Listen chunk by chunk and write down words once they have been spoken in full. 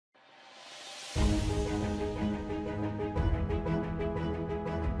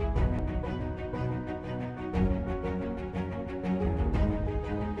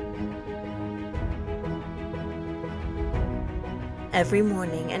Every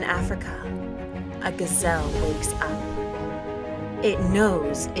morning in Africa, a gazelle wakes up. It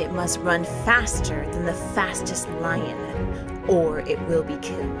knows it must run faster than the fastest lion, or it will be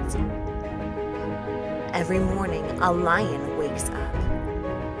killed. Every morning, a lion wakes up.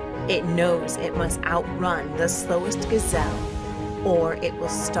 It knows it must outrun the slowest gazelle, or it will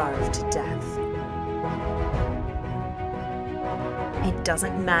starve to death. It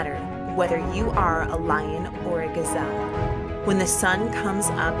doesn't matter whether you are a lion or a gazelle. When the sun comes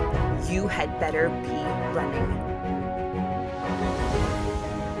up, you had better be running.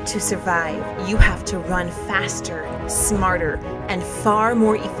 To survive, you have to run faster, smarter, and far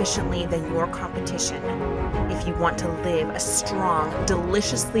more efficiently than your competition if you want to live a strong,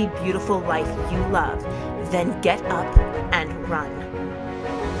 deliciously beautiful life you love. Then get up and run.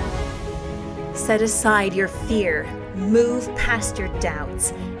 Set aside your fear, move past your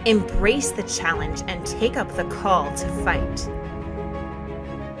doubts, embrace the challenge, and take up the call to fight.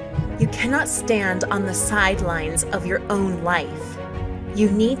 You cannot stand on the sidelines of your own life.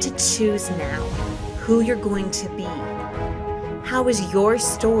 You need to choose now who you're going to be. How is your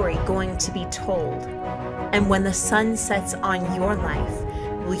story going to be told? And when the sun sets on your life,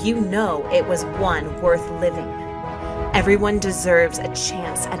 will you know it was one worth living? Everyone deserves a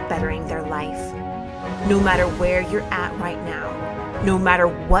chance at bettering their life. No matter where you're at right now, no matter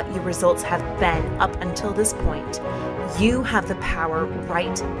what your results have been up until this point, you have the power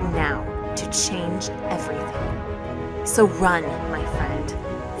right now to change everything. So run, my friend.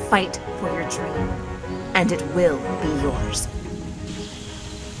 Fight for your dream, and it will be yours.